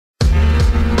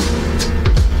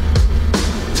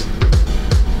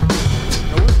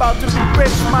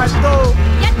rich, my dude.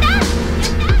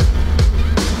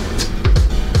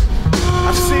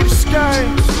 I see the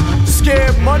schemes.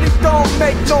 Scared money don't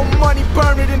make no money,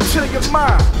 burn it into your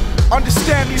mind.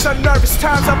 Understand these are nervous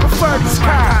times, I prefer these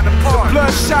kind. The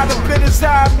blood shot up in his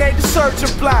eye made the surgeon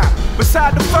blind.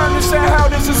 Beside the furnace in hell,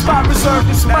 there's a spot reserved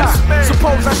is mine.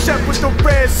 Suppose I chef with the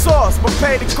red sauce, but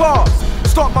pay the cost.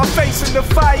 Start my face in the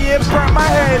fire and burn my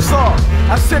hands off.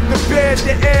 I sip the beer at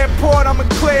the airport, I'm a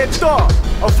clear thought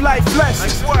of life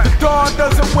lessons. The dawn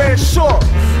doesn't wear shorts.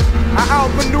 I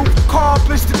outmaneuver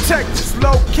accomplished detectives.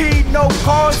 Low key, no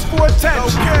cause for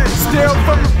attention. Steal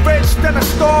from the rich, then I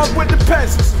starve with the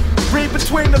peasants. Read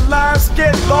between the lines,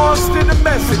 get lost in the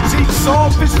message. Eat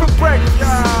saltfish for breakfast.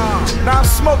 Now I'm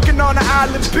smoking on the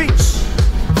island beach.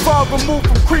 Far removed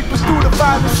from creeping through the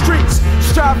violent streets.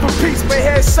 Strive for peace, but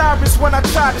hear sirens when I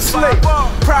try to sleep.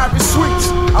 Private suites,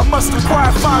 I must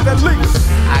acquire 5 at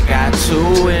least. I got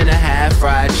 2.5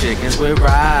 fried chickens with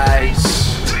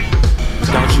rice.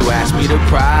 Don't you ask me the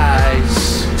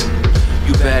price.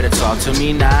 You better talk to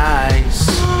me nice.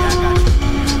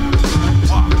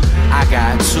 I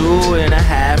got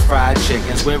 2.5 fried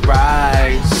chickens with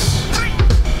rice.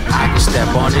 I can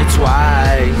step on it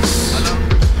twice.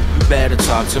 You better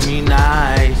talk to me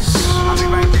nice.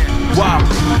 Wow,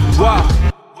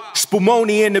 wow.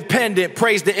 Spumoni independent,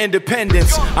 praise the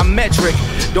independence. I'm metric,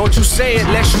 don't you say it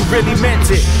unless you really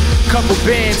meant it. Couple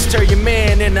bands, turn your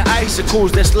man into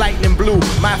icicles that's lightning blue.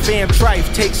 My fam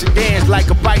trife takes a dance like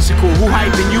a bicycle. Who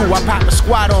hyping you? I pop a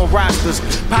squad on rosters.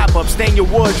 Pop up, stain your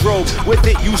wardrobe. With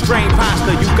it, you strain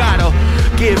pasta. You gotta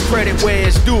give credit where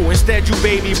it's due. Instead, you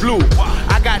baby blue.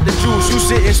 I got the juice, you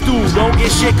sit and stew. Don't get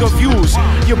shit confused.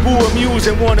 Your boo amused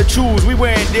and wanna choose. We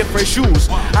wearing different shoes.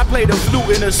 I play the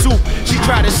flute in a soup. She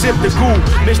try to sip the goo.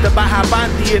 Mr.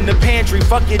 Bahabanti in the pantry.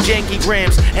 Fuck your janky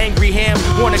grams. Angry ham.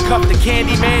 Wanna cuff the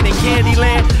candy man in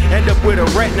Candyland. End up with a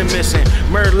retina missing.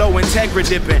 Merlot Integra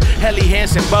dipping. Helly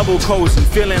Hansen bubble cozy.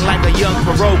 Feeling like a young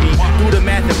pierogi. Do the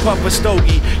math and puff a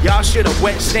stogie. Y'all shit a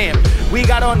wet stamp. We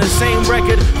got on the same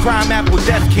record. CRIMEAPPLE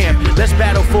Death Camp. Let's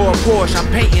battle for a Porsche. I'm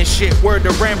painting shit. Word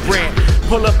to Rembrandt.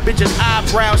 Pull up bitches'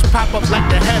 eyebrows, pop up like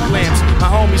the headlamps. My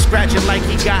homie scratching like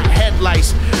he got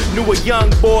headlights. Knew a young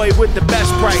boy with the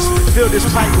best price. Filled his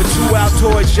pipe with 2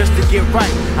 Altoids just to get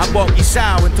right. I bought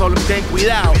Gisao and told him thank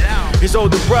cuidado. His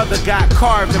older brother got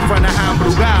carved in front of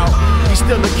Hamburgao. He's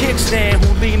still a kickstand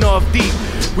who lean off deep.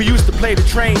 We used to play the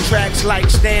train tracks like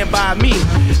Stand By Me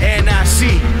and I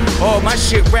see all my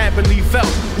shit rapidly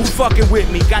felt. Who fucking with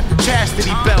me? Got the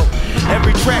chastity belt.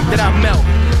 Every track that I melt,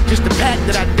 just the pack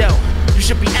that I dealt. You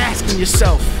should be asking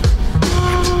yourself.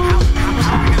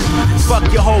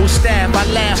 Fuck your whole staff, I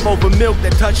laugh over milk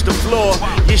that touched the floor.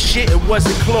 Your shit, it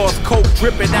wasn't cloth, coke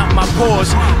dripping out my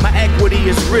pores. My equity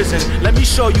is risen, let me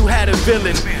show you how to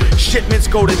villain. Shipments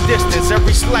go the distance,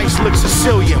 every slice looks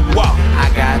Sicilian. Wow.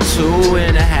 I got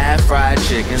 2.5 fried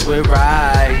chickens with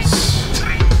rice.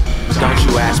 Don't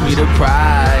you ask me the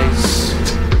price.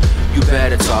 You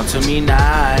better talk to me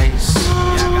nice.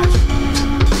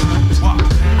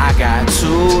 I got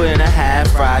 2.5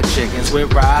 fried chickens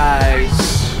with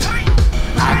rice.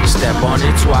 I can step on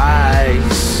it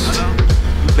twice.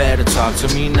 You better talk to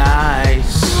me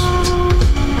nice.